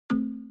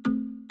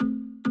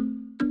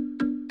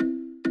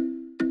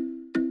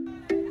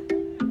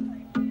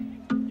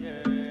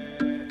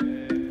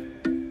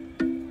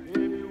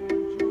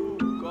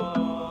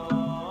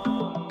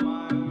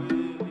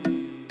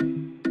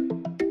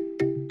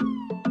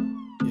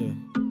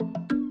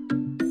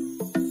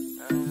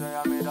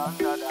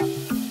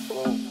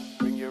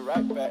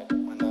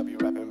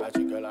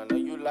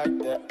like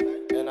that.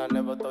 And I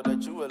never thought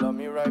that you would love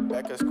me right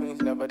back. Cause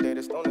queens never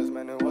dated stoners,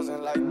 man, it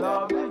wasn't like that.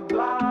 Love is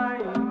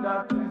blind,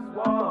 that is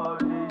what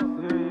they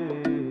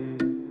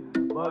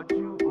say. But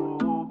you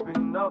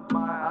opened up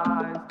my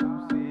eyes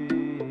to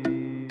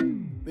see.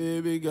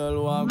 Baby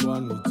girl, walk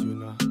one with you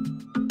now.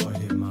 Oh,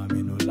 hey,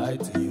 mommy, no lie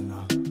to you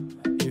now.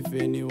 If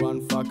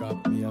anyone fuck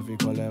up me, I feel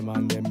call them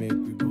and they make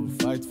we go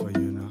fight for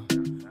you now.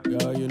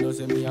 Girl, you know,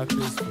 say me a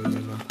kiss for you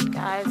now.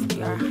 Guys,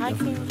 we are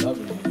hiking at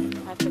the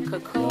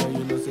Girl,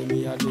 you know, say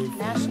me a day for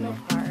National you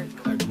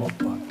Park. like more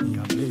park, me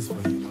a place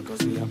for you now.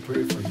 Cause me a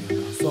pray for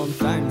you now.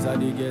 Sometimes I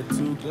dey get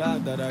too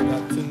glad that I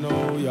got to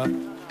know ya.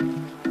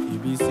 You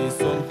be say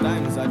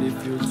sometimes I dey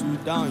feel too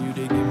down, you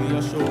dey give me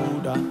your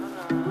shoulder.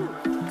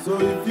 So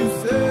if you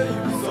say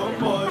you be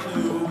somebody,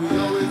 oh, we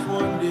always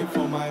one day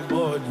for my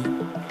body.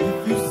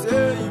 If you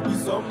say you be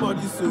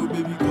somebody, so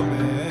baby come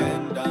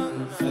and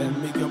dance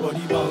and make your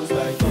body bounce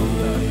like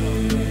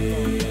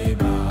hey,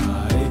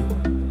 bye.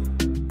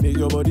 Make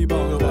your body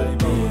bounce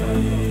like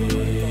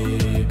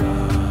hey,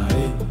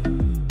 bye.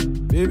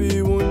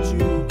 Baby, won't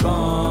you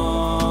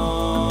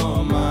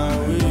come my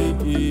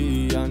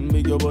way and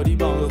make your body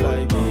bounce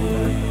like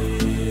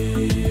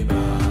hey,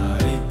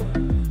 bye.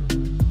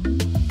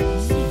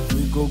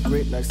 Go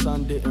great like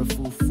Sunday and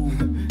fufu.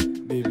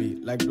 Baby,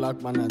 like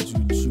black man and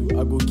juju.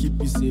 I go keep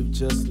you safe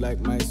just like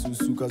my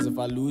susu. Cause if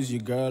I lose you,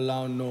 girl,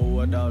 I don't know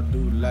what I'll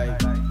do. Like,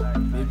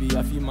 baby,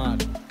 I feel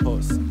mad.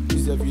 Pause. You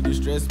say if you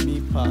distress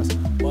me, pass.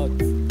 But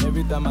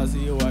every time I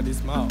see you, I dey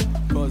smile.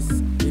 Cause,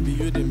 baby,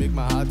 you dey make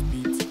my heart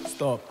beat.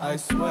 Stop. I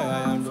swear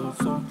I am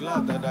so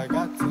glad that I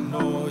got to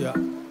know ya.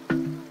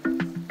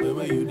 The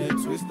way you did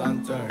twist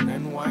and turn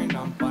and wine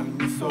and pan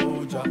me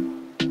soldier.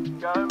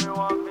 Girl, me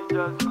want me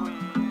just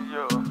squeeze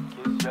you.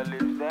 Your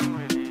lips and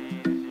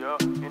release yo.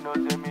 You know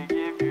say me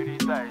give you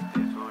the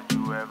tightest. Would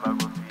you ever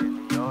go feel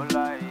in your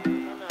life?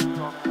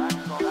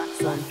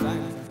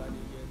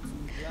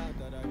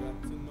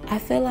 I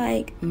feel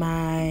like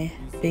my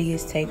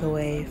biggest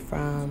takeaway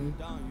from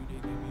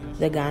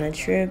the Ghana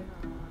trip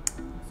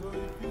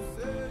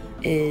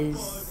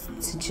is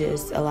to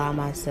just allow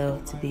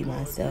myself to be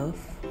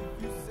myself.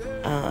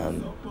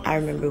 I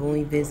remember when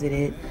we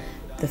visited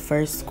the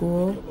first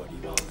school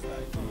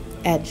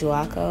at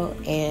Joaco,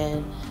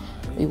 and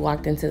we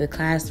walked into the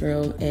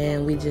classroom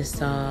and we just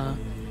saw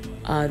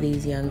all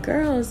these young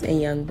girls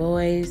and young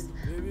boys.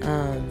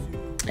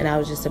 And I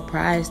was just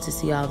surprised to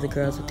see all the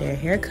girls with their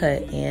hair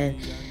cut. And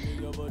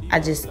I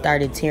just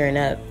started tearing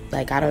up.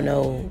 Like, I don't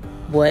know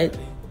what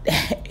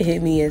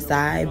hit me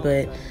inside,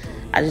 but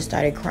I just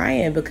started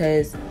crying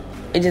because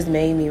it just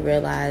made me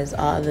realize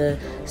all the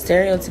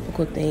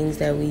stereotypical things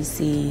that we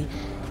see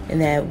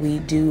and that we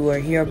do or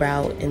hear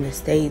about in the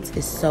States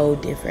is so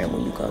different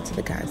when you go to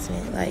the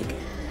continent. Like,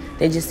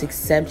 they just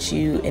accept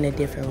you in a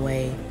different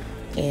way.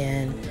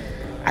 And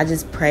I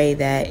just pray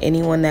that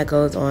anyone that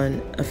goes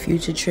on a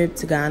future trip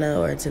to Ghana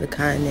or to the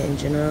continent in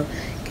general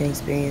can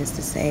experience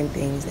the same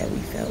things that we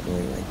felt when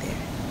we went there.